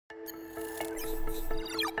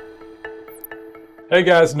Hey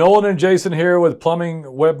guys, Nolan and Jason here with Plumbing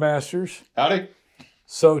Webmasters. Howdy.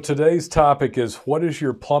 So today's topic is, what is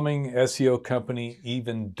your plumbing SEO company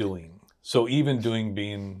even doing? So even doing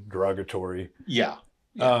being derogatory. Yeah.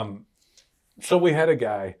 So we had a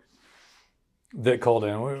guy that called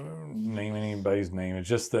in, we won't name anybody's name, it's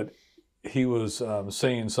just that he was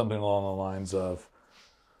saying something along the lines of,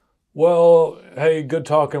 well, hey, good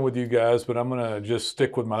talking with you guys, but I'm going to just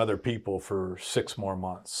stick with my other people for 6 more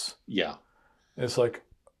months. Yeah. It's like,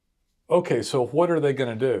 okay, so what are they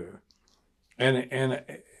going to do? And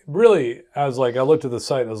really, I looked at the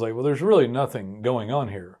site and I was like, well, there's really nothing going on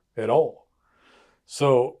here at all.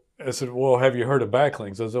 So I said, well, have you heard of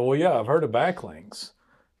backlinks? I said, well, yeah, I've heard of backlinks.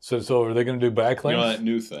 So are they going to do backlinks? You know that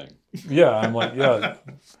new thing. Yeah, I'm like, yeah.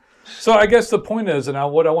 So I guess the point is, and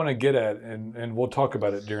what I want to get at, and we'll talk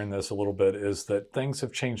about it during this a little bit, is that things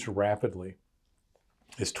have changed rapidly.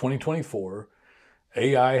 It's 2024.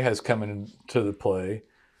 AI has come into the play.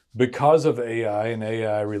 Because of AI and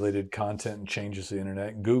AI-related content and changes to the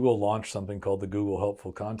internet, Google launched something called the Google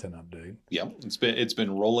Helpful Content Update. Yeah, it's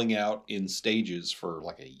been rolling out in stages for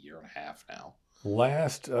like a year and a half now.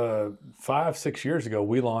 Last 5-6 years ago,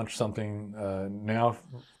 we launched something now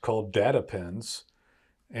called Data Pins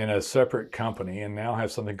in a separate company, and now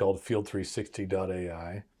have something called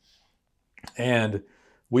Field360.ai. And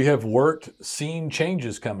we have seen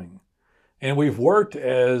changes coming. And we've worked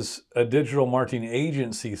as a digital marketing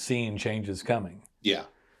agency seeing changes coming. Yeah.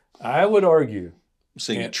 I would argue.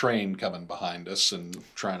 Seeing a train coming behind us and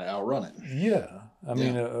trying to outrun it. Yeah. I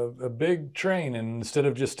mean, a big train, and instead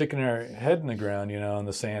of just sticking our head in the ground, in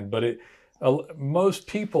the sand. But most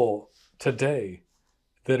people today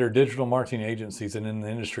that are digital marketing agencies and in the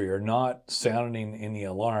industry are not sounding any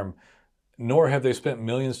alarm, nor have they spent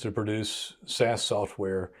millions to produce SaaS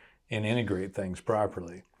software and integrate things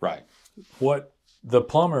properly. Right. What the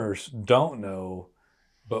plumbers don't know,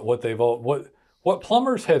 but what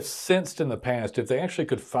plumbers have sensed in the past, if they actually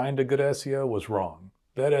could find a good SEO, was wrong.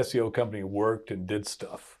 That SEO company worked and did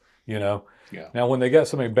stuff, Yeah. Now, when they got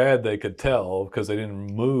something bad, they could tell because they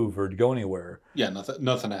didn't move or go anywhere. Yeah,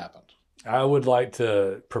 nothing happened. I would like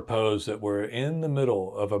to propose that we're in the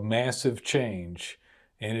middle of a massive change,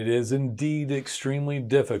 and it is indeed extremely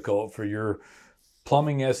difficult for your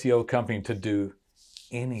plumbing SEO company to do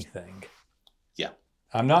anything. Yeah.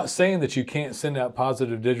 I'm not saying that you can't send out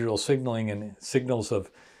positive digital signaling and signals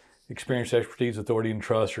of experience, expertise, authority, and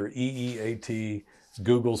trust, or EEAT,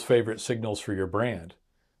 Google's favorite signals for your brand.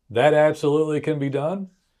 That absolutely can be done.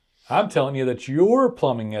 I'm telling you that your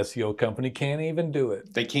plumbing SEO company can't even do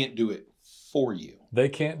it. They can't do it for you. They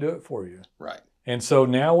can't do it for you. Right. And so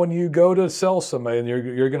now when you go to sell somebody and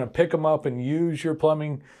you're going to pick them up and use your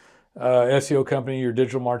plumbing SEO company, your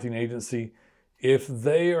digital marketing agency, if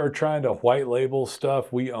they are trying to white label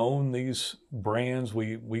stuff, we own these brands,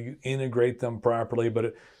 we integrate them properly,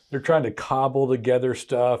 but they're trying to cobble together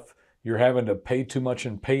stuff. You're having to pay too much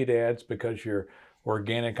in paid ads because your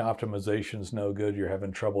organic optimization is no good. You're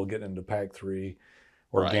having trouble getting into Pack 3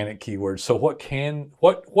 organic keywords. So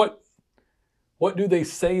what do they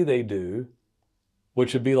say they do,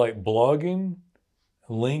 which would be like blogging,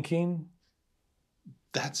 linking?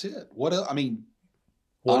 That's it. What else? I mean,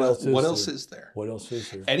 what else is there? What else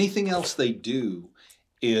is there? Anything else they do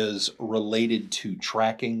is related to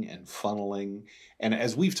tracking and funneling. And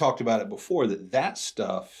as we've talked about it before, that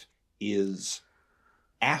stuff is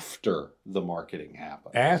after the marketing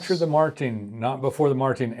happens. After the marketing, not before the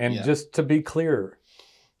marketing. And just to be clear,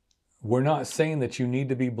 we're not saying that you need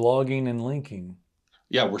to be blogging and linking.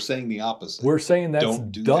 Yeah, we're saying the opposite. We're saying that's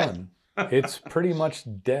done. It's pretty much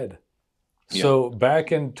dead. Yeah. So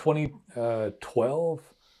back in 2012,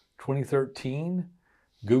 2013,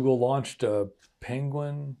 Google launched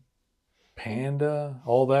Penguin, Panda,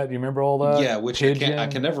 all that. Do you remember all that? Yeah, which I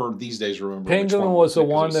can never these days remember. Penguin was the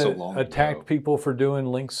one that attacked people for doing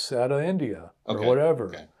links out of India or whatever.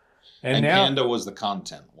 Okay. And now, Panda was the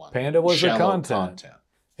content one. Panda was the content.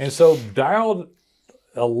 And so dialed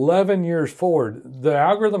 11 years forward, the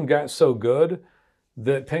algorithm got so good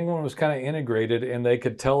that Penguin was kind of integrated, and they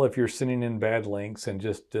could tell if you're sending in bad links and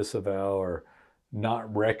just disavow or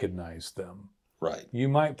not recognize them. Right. You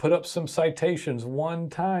might put up some citations one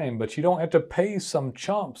time, but you don't have to pay some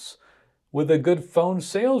chumps with a good phone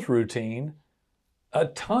sales routine a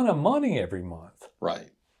ton of money every month. Right.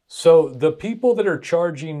 So the people that are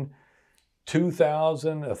charging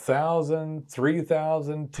 $2,000, $1,000,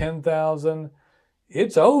 $3,000, $10,000,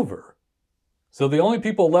 it's over. So the only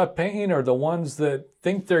people left paying are the ones that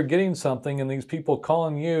think they're getting something, and these people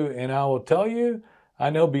calling you. And I will tell you, I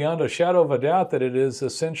know beyond a shadow of a doubt that it is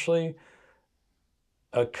essentially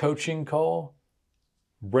a coaching call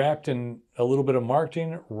wrapped in a little bit of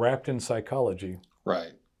marketing, wrapped in psychology.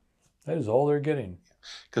 Right. That is all they're getting.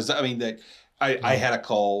 Because I mean, I had a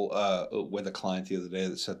call with a client the other day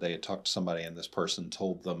that said they had talked to somebody, and this person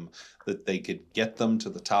told them that they could get them to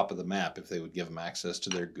the top of the map if they would give them access to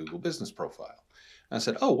their Google business profile. And I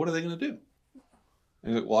said, "Oh, what are they going to do?"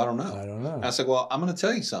 And he said, "Well, I don't know." I don't know. And I said, "Well, I'm going to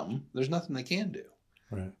tell you something. There's nothing they can do."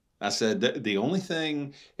 Right. I said, "The only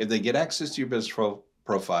thing, if they get access to your business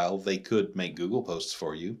profile, they could make Google posts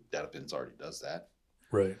for you. DataPins already does that.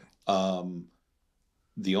 Right.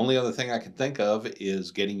 The only other thing I can think of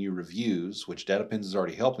is getting you reviews, which DataPins is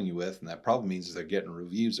already helping you with, and that probably means if they're getting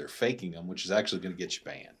reviews, they're faking them, which is actually going to get you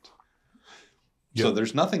banned." Yep. So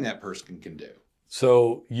there's nothing that person can do.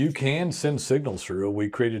 So you can send signals through. We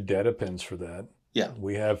created data pins for that. Yeah.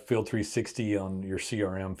 We have Field 360 on your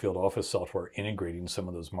CRM field office software integrating some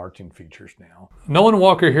of those marketing features now. Nolan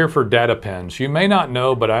Walker here for Data Pins. You may not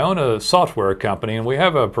know, but I own a software company and we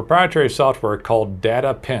have a proprietary software called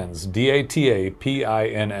Data Pins,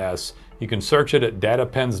 DATAPINS. You can search it at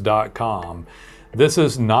datapins.com. This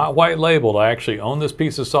is not white labeled. I actually own this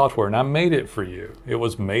piece of software and I made it for you. It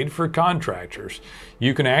was made for contractors.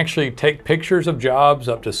 You can actually take pictures of jobs,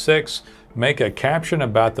 up to 6, make a caption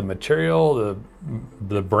about the material,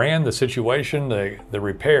 the brand, the situation, the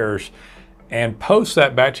repairs, and post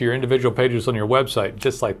that back to your individual pages on your website,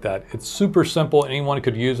 just like that. It's super simple. Anyone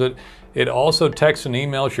could use it. It also texts and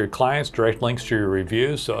emails your clients direct links to your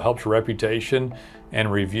reviews, so it helps reputation and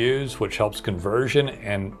reviews, which helps conversion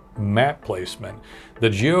and map placement. The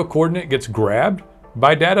geo coordinate gets grabbed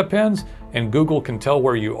by data pins and Google can tell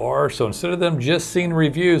where you are. So instead of them just seeing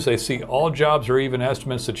reviews, they see all jobs or even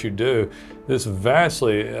estimates that you do. This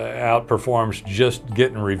vastly outperforms just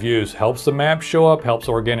getting reviews. Helps the map show up, helps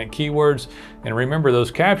organic keywords. And remember, those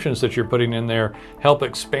captions that you're putting in there help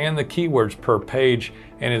expand the keywords per page,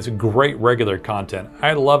 and it's great regular content.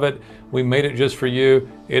 I love it. We made it just for you.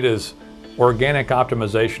 It is organic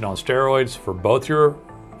optimization on steroids for both your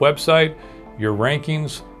website, your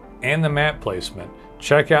rankings, and the map placement.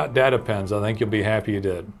 Check out Data Pins. I think you'll be happy you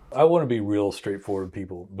did. I want to be real straightforward,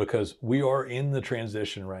 people, because we are in the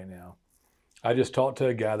transition right now. I just talked to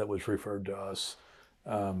a guy that was referred to us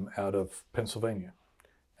out of Pennsylvania.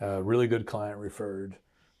 A really good client referred.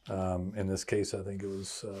 In this case, I think it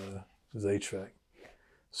was HVAC.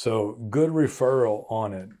 So good referral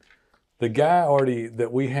on it. The guy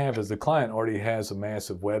that we have as the client already has a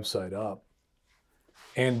massive website up.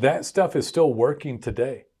 And that stuff is still working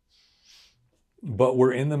today. But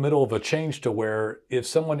we're in the middle of a change to where if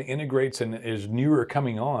someone integrates and is newer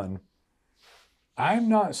coming on, I'm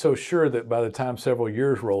not so sure that by the time several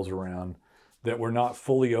years rolls around that we're not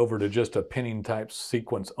fully over to just a pinning type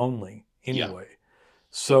sequence only anyway. Yeah.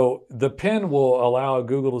 So the pin will allow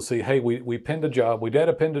Google to see, hey, we pinned a job, we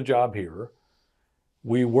data pinned a job here.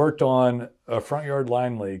 We worked on a front yard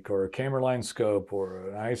line leak or a camera line scope or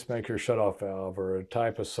an ice maker shutoff valve or a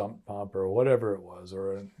type of sump pump or whatever it was,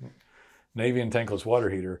 or a Navy and tankless water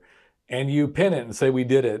heater, and you pin it and say we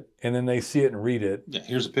did it, and then they see it and read it. Yeah,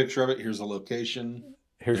 here's a picture of it. Here's the location.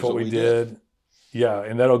 Here's what we did. Yeah,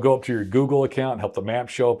 and that'll go up to your Google account, help the map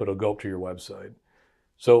show up. It'll go up to your website.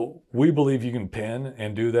 So we believe you can pin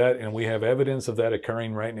and do that, and we have evidence of that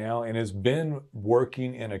occurring right now, and it's been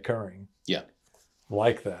working and occurring. Yeah,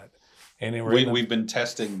 like that. And we've been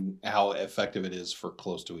testing how effective it is for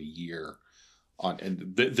close to a year.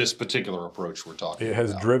 And this particular approach we're talking about. It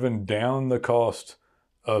has driven down the cost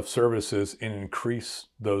of services and increased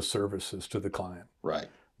those services to the client. Right.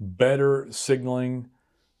 Better signaling,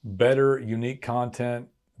 better unique content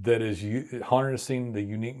that is harnessing the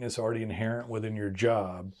uniqueness already inherent within your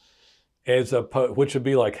job, which would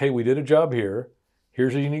be like, hey, we did a job here.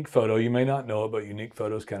 Here's a unique photo. You may not know it, but unique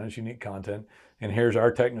photos count as unique content. And here's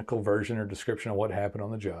our technical version or description of what happened on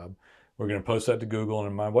the job. We're going to post that to Google and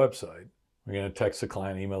on my website. We're going to text the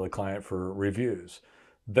client, email the client for reviews.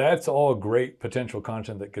 That's all great potential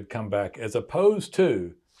content that could come back, as opposed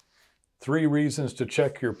to 3 reasons to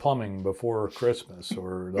check your plumbing before Christmas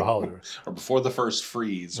or the holidays. Or before the first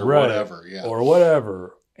freeze or whatever. Yeah. Or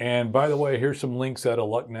whatever. And by the way, here's some links out of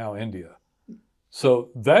Lucknow, India. So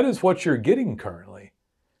that is what you're getting currently.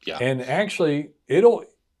 Yeah. And actually, it'll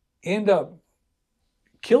end up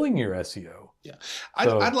killing your SEO. Yeah.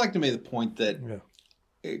 I'd like to make the point that... Yeah.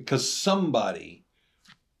 Because somebody's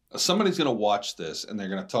going to watch this and they're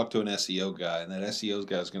going to talk to an SEO guy, and that SEO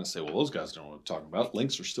guy is going to say, well, those guys don't know what to talk about.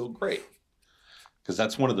 Links are still great. Because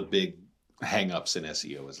that's one of the big hang-ups in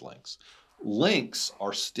SEO is links. Links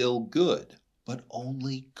are still good, but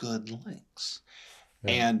only good links.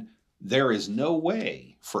 Yeah. And there is no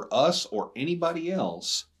way for us or anybody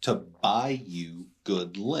else to buy you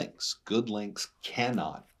good links. Good links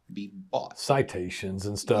cannot be bought. Citations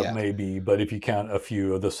and stuff, Yeah. maybe, but if you count a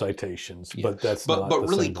few of the citations, Yeah. but that's But not the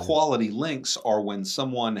really same thing. quality links are when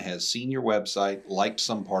someone has seen your website, liked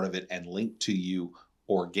some part of it, and linked to you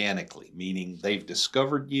organically, meaning they've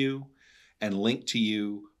discovered you and linked to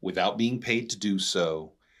you without being paid to do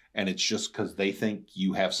so. And it's just because they think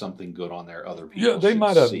you have something good on there other people Yeah, they should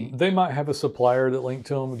might see. have. They might have a supplier that linked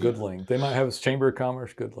to them. Good Yeah. link. They might have a Chamber of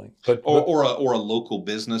Commerce. Good link. But Or a local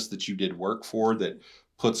business that you did work for that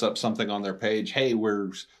puts up something on their page. Hey,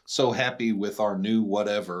 we're so happy with our new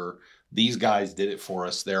whatever. These guys did it for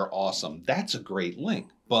us. They're awesome. That's a great link.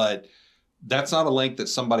 But that's not a link that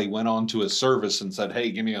somebody went on to a service and said,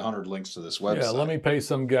 hey, give me 100 links to this website. yeah, let me pay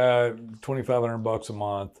some guy $2,500 a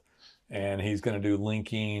month, and he's going to do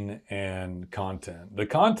linking and content. The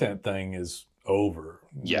content thing is over.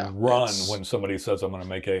 Yeah, Run it's- when somebody says I'm going to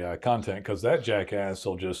make AI content, because that jackass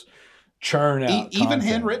will just churn out even content.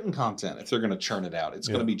 handwritten content. If they're going to churn it out, it's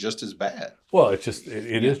going to be just as bad. Well, it's just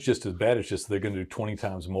it is just as bad. It's just they're going to do 20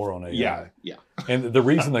 times more on AI. Yeah. And the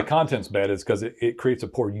reason the content's bad is because it creates a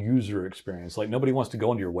poor user experience. Like, nobody wants to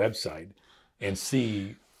go into your website and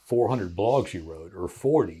see 400 blogs you wrote or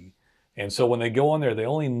 40. And so when they go on there, they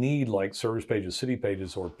only need like service pages, city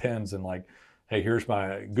pages, or pins, and like, hey, here's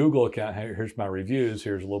my Google account, here's my reviews,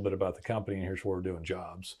 here's a little bit about the company, and here's where we're doing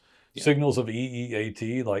jobs. Yeah. Signals of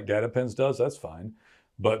EEAT, like Data Pins does, that's fine.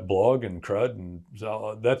 But blog and CRUD, and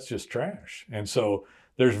that's just trash. And so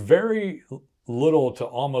there's very little to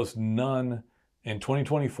almost none in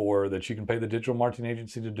 2024 that you can pay the digital marketing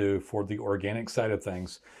agency to do for the organic side of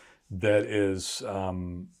things that is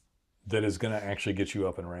going to actually get you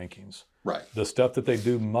up in rankings. Right. The stuff that they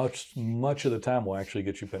do much of the time will actually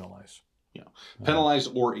get you penalized. Yeah.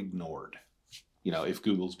 Penalized or ignored. If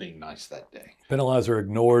Google's being nice that day. Penalized or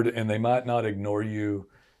ignored, and they might not ignore you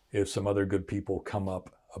if some other good people come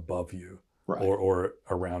up above you, right, or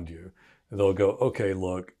around you. They'll go, okay,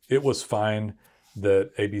 look, it was fine that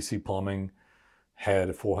ABC Plumbing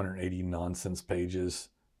had 480 nonsense pages,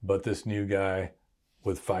 but this new guy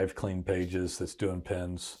with 5 clean pages that's doing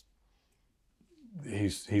pins,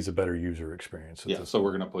 he's a better user experience. Yeah, so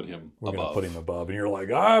we're going to put him above. We're going to put him above. And you're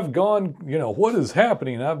like, I've gone, what is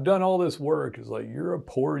happening? I've done all this work. It's like, you're a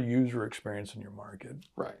poor user experience in your market.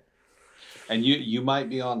 Right. And you might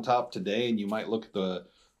be on top today, and you might look at the,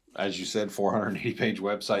 as you said, 480-page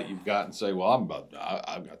website you've got and say, well,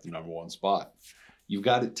 I've got the #1 spot. You've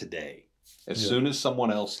got it today. As soon as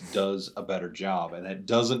someone else does a better job, and that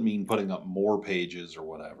doesn't mean putting up more pages or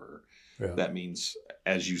whatever. Yeah. That means,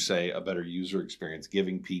 as you say, a better user experience,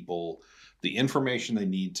 giving people the information they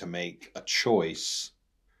need to make a choice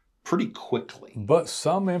pretty quickly. But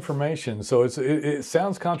some information, so it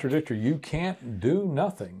sounds contradictory. You can't do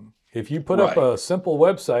nothing. If you put up a simple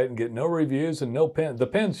website and get no reviews and no pins, the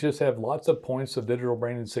pins just have lots of points of digital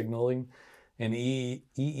branded signaling and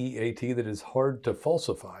EEAT that is hard to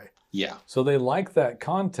falsify. Yeah. So they like that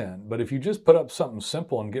content. But if you just put up something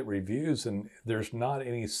simple and get reviews and there's not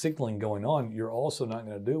any signaling going on, you're also not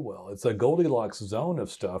going to do well. It's a Goldilocks zone of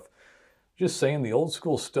stuff. Just saying, the old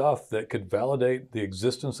school stuff that could validate the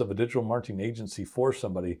existence of a digital marketing agency for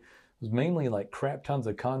somebody was mainly like crap tons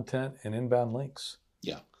of content and inbound links.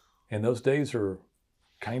 Yeah. And those days are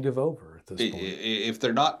kind of over at this point. If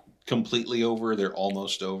they're not completely over, they're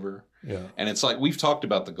almost over. Yeah. And it's like, we've talked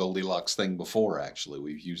about the Goldilocks thing before, actually.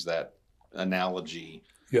 We've used that analogy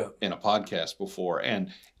in a podcast before.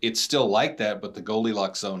 And it's still like that, but the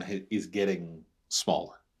Goldilocks zone is getting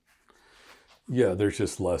smaller. Yeah, there's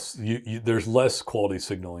just less. There's less quality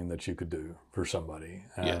signaling that you could do for somebody,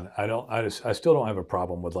 and I still don't have a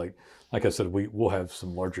problem with like I said, we'll have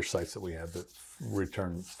some larger sites that we have that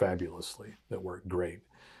return fabulously, that work great,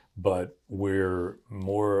 but we're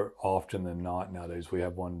more often than not nowadays. We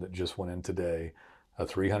have one that just went in today, a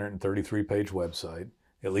 333-page website.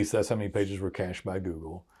 At least that's how many pages were cached by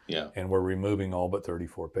Google. Yeah, and we're removing all but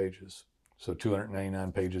 34 pages, so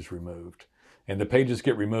 299 pages removed. And the pages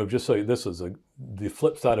get removed, just so this is the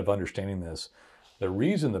flip side of understanding this. The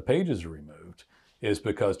reason the pages are removed is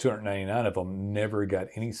because 299 of them never got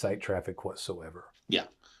any site traffic whatsoever. Yeah.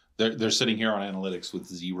 They're sitting here on analytics with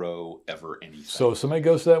zero ever anything. So somebody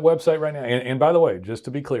goes to that website right now. And by the way, just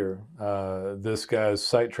to be clear, this guy's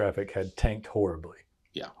site traffic had tanked horribly.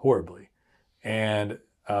 Yeah. Horribly. And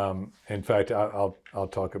in fact, I'll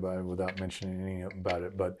talk about it without mentioning anything about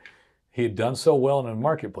it. But he had done so well in the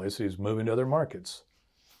marketplace, he's moving to other markets.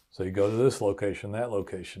 So you go to this location, that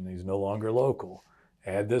location. He's no longer local.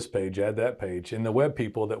 Add this page, add that page. And the web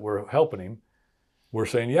people that were helping him were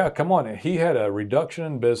saying, yeah, come on. He had a reduction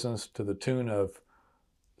in business to the tune of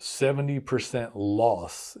 70%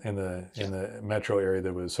 loss in the metro area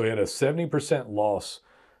that was. So he had a 70% loss,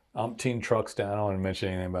 umpteen trucks down. I don't want to mention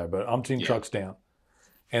anything about it, but umpteen trucks down.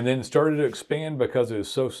 And then started to expand because it was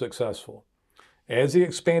so successful. As he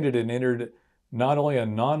expanded and entered not only a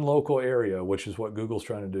non-local area, which is what Google's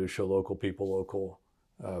trying to do, show local people, local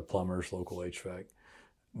plumbers, local HVAC.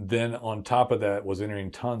 Then on top of that was entering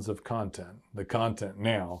tons of content. The content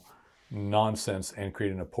now, nonsense and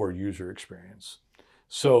creating a poor user experience.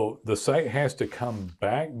 So the site has to come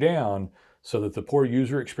back down so that the poor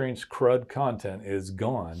user experience crud content is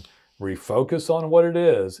gone. Refocus on what it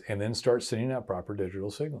is and then start sending out proper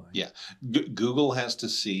digital signaling. Yeah. Google has to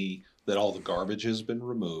see that all the garbage has been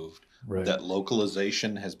removed, Right. that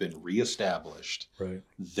localization has been reestablished. Right.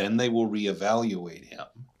 Then they will reevaluate him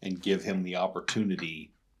and give him the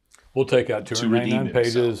opportunity. We'll take out to redeem 299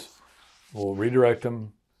 pages. himself. We'll redirect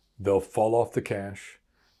them. They'll fall off the cache.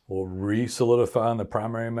 We'll re-solidify in the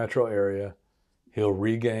primary metro area. He'll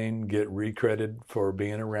regain, get recredited for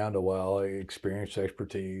being around a while, experience,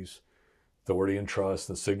 expertise, authority, and trust.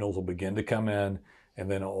 The signals will begin to come in,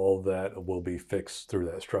 and then all of that will be fixed through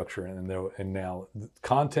that structure. And now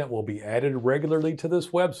content will be added regularly to this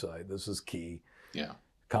website. This is key. Yeah.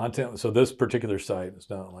 Content. So this particular site, it's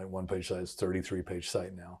not like one-page site. It's a 33-page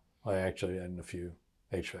site now. I actually added a few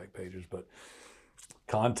HVAC pages, but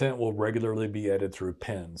content will regularly be added through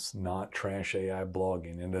pins, not trash AI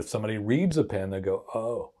blogging. And if somebody reads a pin, they go,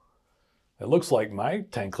 oh, it looks like my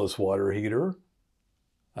tankless water heater.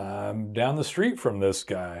 I'm down the street from this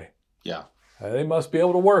guy. Yeah. They must be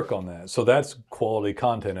able to work on that. So that's quality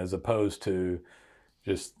content as opposed to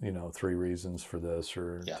just, 3 reasons for this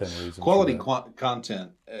or 10 reasons quality for that.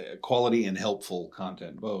 content, quality and helpful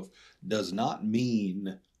content both, does not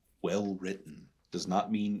mean well written, does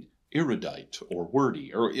not mean erudite or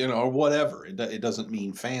wordy or or whatever. It doesn't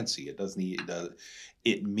mean fancy.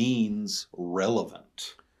 It means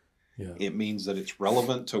relevant. Yeah. It means that it's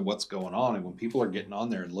relevant to what's going on. And when people are getting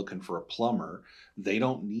on there and looking for a plumber, they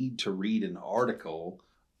don't need to read an article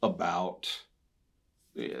about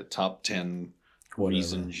top 10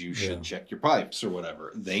 reasons you should check your pipes or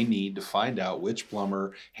whatever. They need to find out which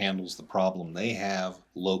plumber handles the problem they have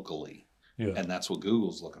locally. Yeah. And that's what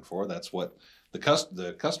Google's looking for. That's what the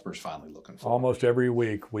customer's finally looking for. Almost every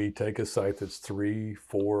week, we take a site that's 300,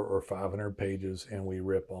 400, or 500 pages, and we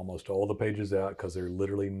rip almost all the pages out because they're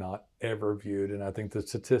literally not ever viewed. And I think the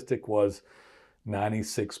statistic was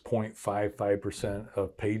 96.55%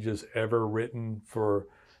 of pages ever written for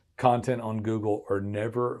content on Google are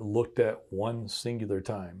never looked at one singular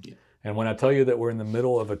time. Yeah. And when I tell you that we're in the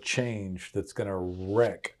middle of a change that's going to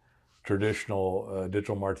wreck traditional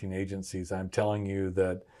digital marketing agencies, I'm telling you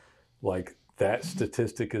that that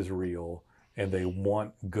statistic is real, and they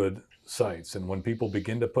want good sites. And when people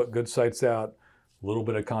begin to put good sites out, a little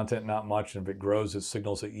bit of content, not much, and if it grows, it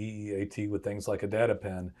signals at EEAT with things like a data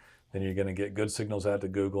pen, then you're going to get good signals out to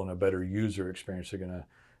Google and a better user experience. You're going to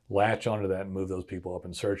latch onto that and move those people up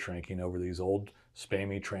in search ranking over these old,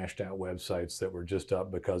 spammy, trashed out websites that were just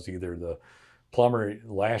up because either the plumber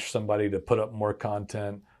lashed somebody to put up more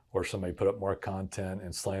content, or somebody put up more content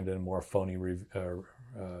and slammed in more phony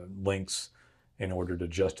links in order to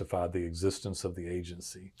justify the existence of the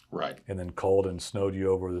agency. Right. And then called and snowed you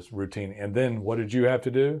over this routine. And then what did you have to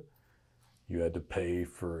do? You had to pay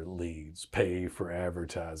for leads, pay for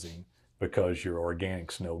advertising because your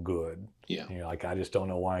organic's no good. Yeah. And you're like, I just don't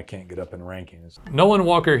know why I can't get up in rankings. Nolan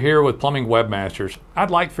Walker here with Plumbing Webmasters. I'd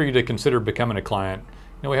like for you to consider becoming a client.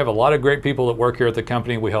 We have a lot of great people that work here at the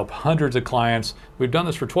company. We help hundreds of clients. We've done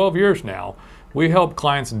this for 12 years now. We help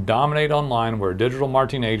clients dominate online. We're a digital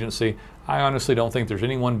marketing agency. I honestly don't think there's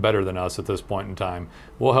anyone better than us at this point in time.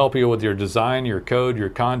 We'll help you with your design, your code, your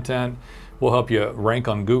content. We'll help you rank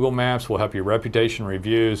on Google Maps. We'll help you reputation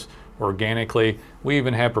reviews organically. We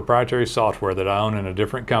even have proprietary software that I own in a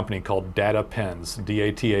different company called Data Pins,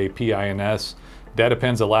 DATAPINS. Data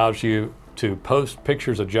Pins allows you to post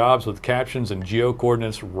pictures of jobs with captions and geo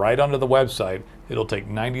coordinates right onto the website. It'll take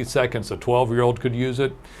 90 seconds. A 12-year-old could use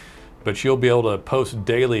it, but you'll be able to post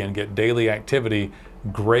daily and get daily activity,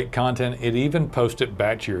 great content. It even posts it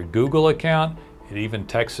back to your Google account. It even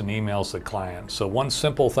texts and emails the client. So one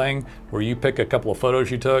simple thing where you pick a couple of photos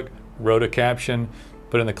you took, wrote a caption,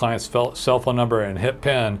 put in the client's cell phone number and hit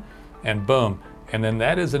pin, and boom. And then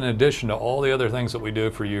that is in addition to all the other things that we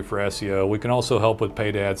do for you for SEO. We can also help with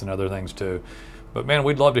paid ads and other things too. But man,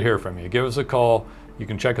 we'd love to hear from you. Give us a call. You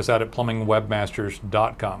can check us out at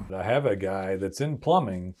plumbingwebmasters.com. I have a guy that's in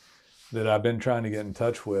plumbing that I've been trying to get in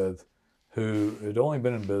touch with who had only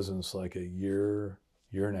been in business like a year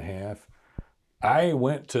and a half. I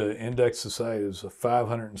went to index the site. It was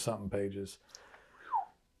 500 and something pages.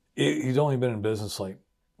 He's only been in business like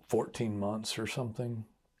 14 months or something.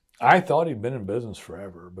 I thought he'd been in business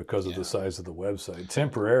forever because of the size of the website.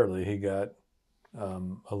 Temporarily, he got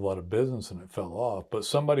a lot of business and it fell off. But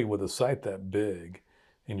somebody with a site that big,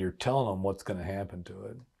 and you're telling them what's going to happen to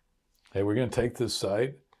it. Hey, we're going to take this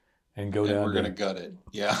site and go down. We're going to gut it.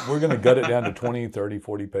 Yeah. We're going to gut it down to 20, 30,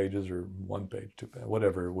 40 pages or 1 page, 2 pages,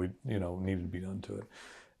 whatever needed to be done to it.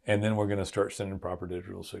 And then we're going to start sending proper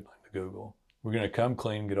digital signaling to Google. We're going to come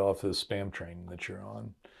clean, get off this spam train that you're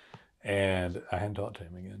on. And I hadn't talked to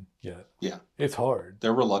him again yet. Yeah. It's hard.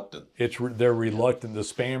 They're reluctant. They're reluctant. The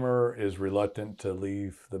spammer is reluctant to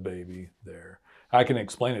leave the baby there. I can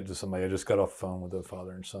explain it to somebody. I just got off the phone with a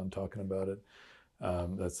father and son talking about it.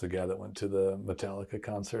 That's the guy that went to the Metallica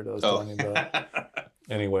concert I was telling you about.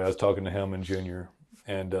 Anyway, I was talking to him and Junior.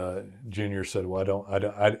 And Junior said, well,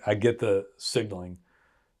 I get the signaling.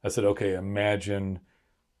 I said, okay, imagine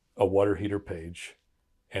a water heater page.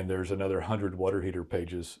 And there's another 100 water heater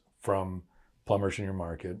pages from plumbers in your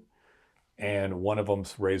market, and one of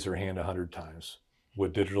them's raised their hand 100 times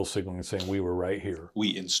with digital signaling saying we were right here.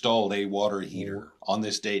 We installed a water heater on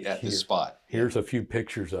this date at this spot. Here's a few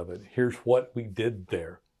pictures of it. Here's what we did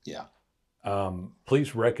there. Yeah.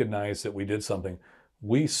 Please recognize that we did something.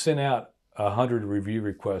 We sent out 100 review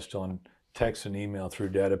requests on text and email through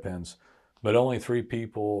data pens, but only 3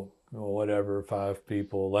 people, or whatever, 5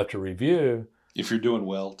 people left a review. If you're doing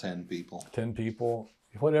well, 10 people. 10 people.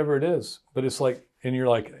 Whatever it is. But it's like, and you're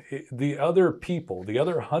like, the other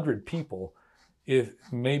 100 people, if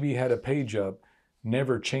maybe had a page up,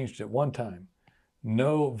 never changed it one time.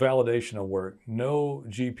 No validation of work, no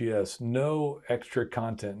GPS, no extra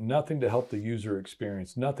content, nothing to help the user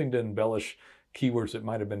experience, nothing to embellish keywords that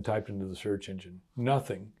might have been typed into the search engine.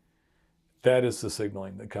 Nothing. That is the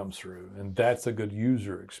signaling that comes through. And that's a good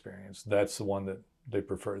user experience. That's the one that they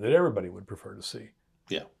prefer, that everybody would prefer to see.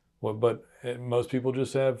 Yeah. Well, but most people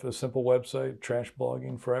just have a simple website, trash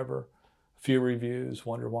blogging forever, a few reviews,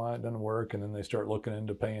 wonder why it doesn't work, and then they start looking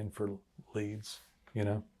into paying for leads,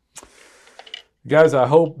 Guys, I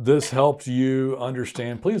hope this helped you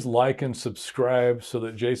understand. Please like and subscribe so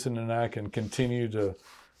that Jason and I can continue to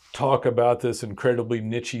talk about this incredibly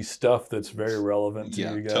niche stuff that's very relevant to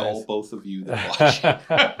you guys. Tell both of you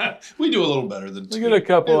that watch. We do a little better than 2. We get a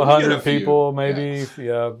couple of 100 people, maybe,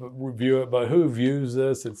 review it. But who views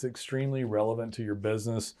this? It's extremely relevant to your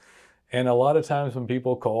business. And a lot of times when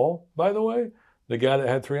people call, by the way, the guy that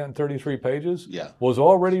had 333 pages was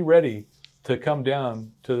already ready to come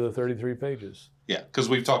down to the 33 pages. Yeah, because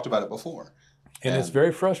we've talked about it before. And it's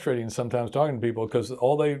very frustrating sometimes talking to people because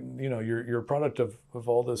all they, you're a product of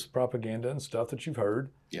all this propaganda and stuff that you've heard.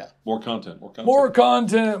 Yeah, more content. More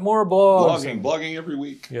blogs. Blogging every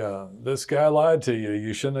week. Yeah, this guy lied to you.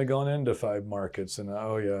 You shouldn't have gone into 5 markets.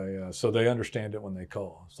 And so they understand it when they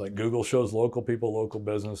call. It's like Google shows local people, local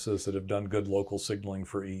businesses that have done good local signaling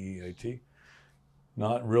for EEAT.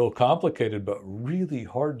 Not real complicated, but really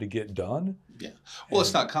hard to get done. Yeah. Well,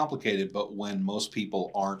 it's not complicated, but when most people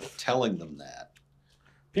aren't telling them that,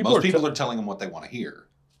 most people are telling them what they want to hear.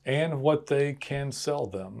 And what they can sell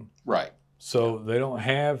them. Right. So they don't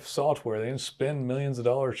have software. They didn't spend millions of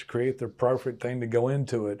dollars to create the perfect thing to go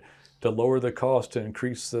into it, to lower the cost, to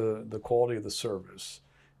increase the quality of the service,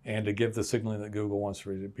 and to give the signaling that Google wants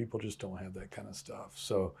to read. People just don't have that kind of stuff.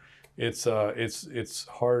 So it's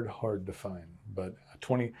hard to find. But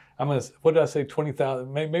what did I say?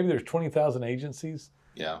 20,000. Maybe there's 20,000 agencies.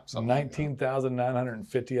 Yeah.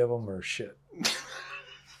 19,950 of them are shit.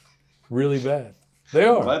 Really bad. They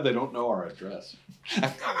are. I'm glad they don't know our address.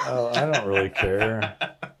 I don't really care.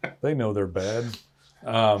 They know they're bad.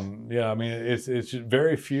 It's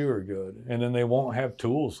very few are good, and then they won't have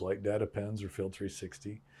tools like data pens or Field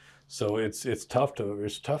 360. So it's tough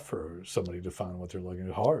for somebody to find what they're looking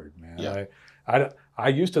at. Hard, man. Yeah. I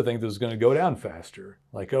used to think this was going to go down faster.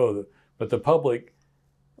 But the public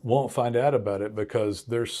won't find out about it because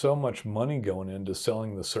there's so much money going into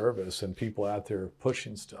selling the service and people out there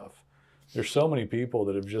pushing stuff. There's so many people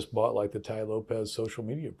that have just bought like the Ty Lopez social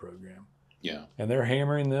media program. Yeah. And they're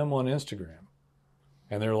hammering them on Instagram.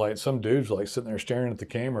 And they're like, some dude's like sitting there staring at the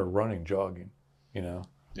camera, running, jogging, And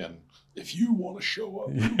if you want to show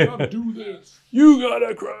up, you got to do this. You got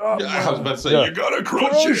to crush. I was about to say, you got to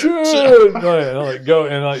crush it.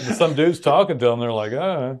 Some dude's talking to them. They're like,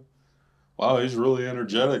 wow, he's really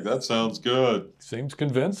energetic. That sounds good. Seems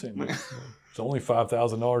convincing. It's only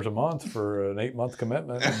 $5,000 a month for an 8-month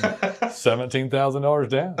commitment and $17,000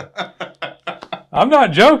 down. I'm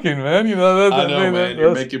not joking, man. I know, man.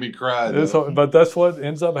 You're making me cry. But that's what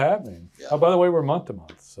ends up happening. Yeah. Oh, by the way, we're month to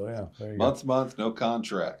month. So, yeah. There you month to month, no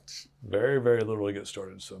contract. Very, very little to get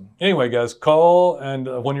started. So anyway, guys, call, and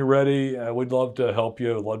when you're ready, we'd love to help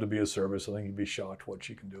you. We'd love to be of service. I think you'd be shocked what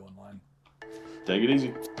you can do online. Take it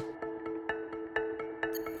easy.